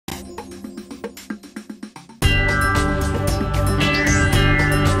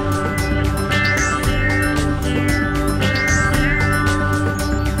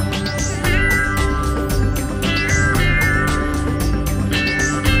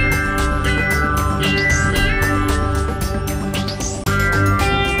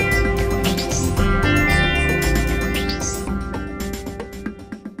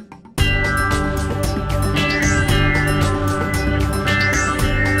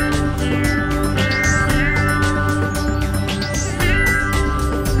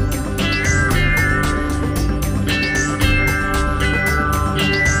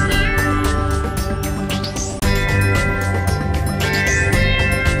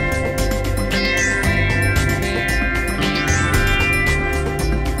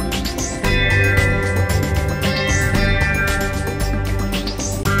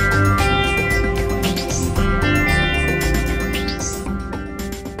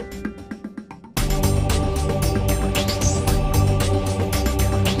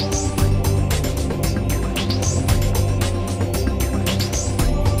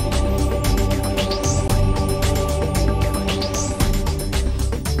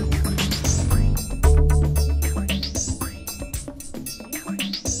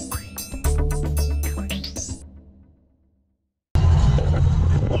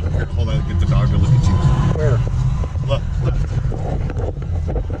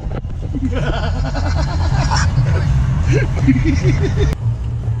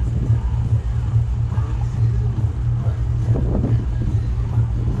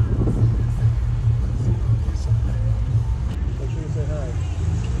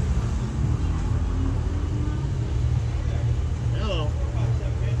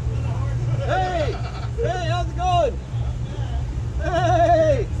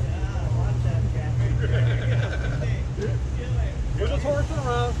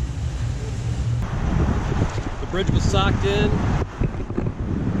Bridge was socked in.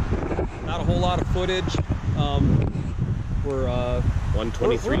 Not a whole lot of footage. We're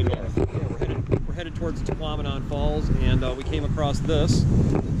 123 north. Yeah, we're headed towards Tahquamenon Falls, and we came across this.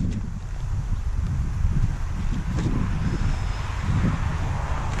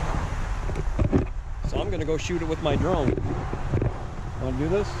 So I'm gonna go shoot it with my drone. Want to do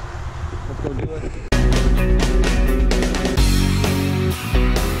this? Let's go do it.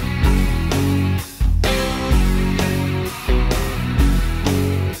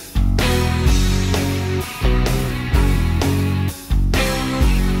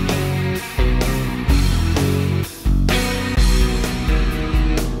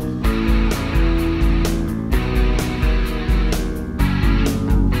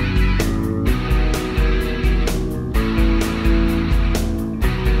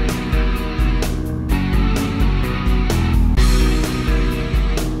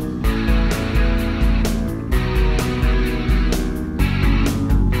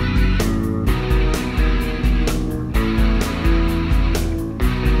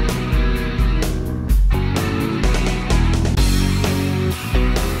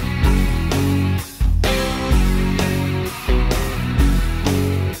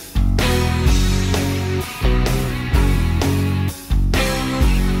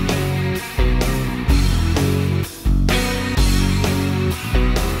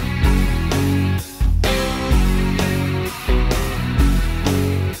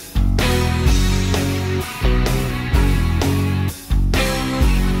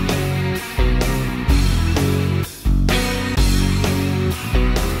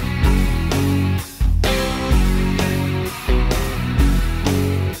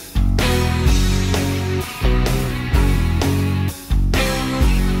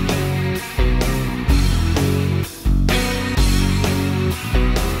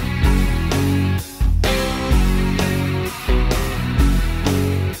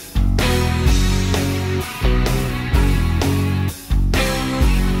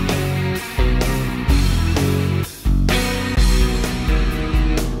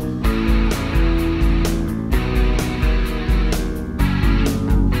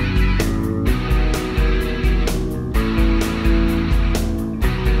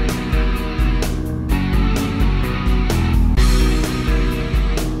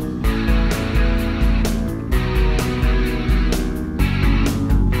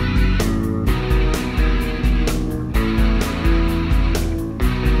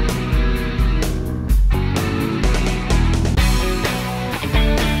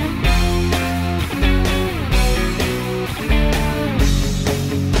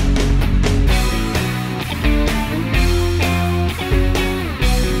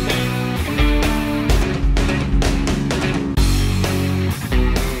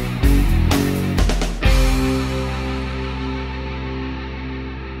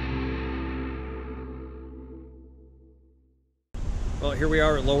 Well, here we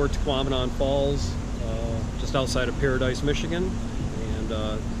are at Lower Tahquamenon Falls, just outside of Paradise, Michigan,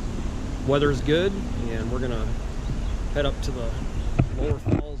 and weather's good, and we're gonna head up to the Lower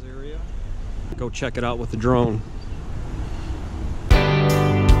Falls area, go check it out with the drone.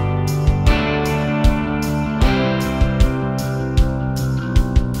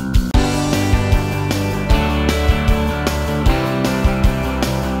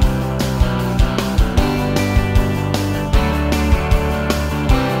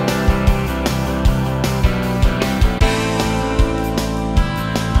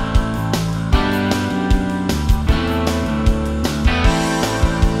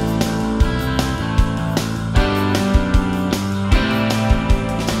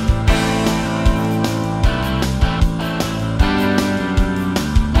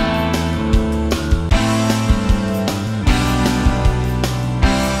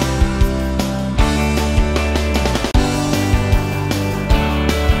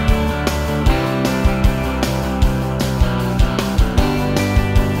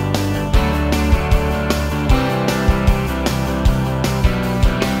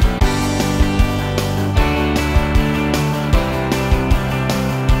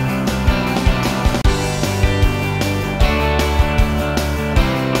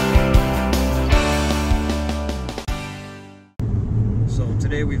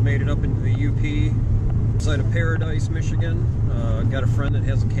 today. We've made it up into the UP, outside of Paradise, Michigan. Got a friend that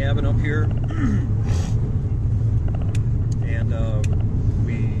has a cabin up here, and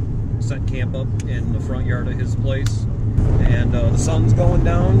we set camp up in the front yard of his place. And the sun's going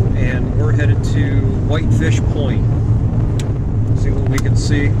down, and we're headed to WhiteFish Point. See what we can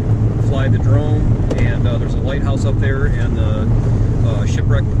see. Fly the drone, and there's a lighthouse up there, and the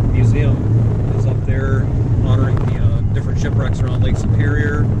shipwreck museum is up there honoring the different shipwrecks around Lake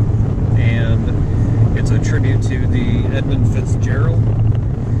Superior, and it's a tribute to the Edmund Fitzgerald.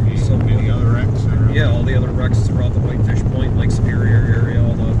 So many other wrecks. Yeah, all the other wrecks throughout the WhiteFish Point, Lake Superior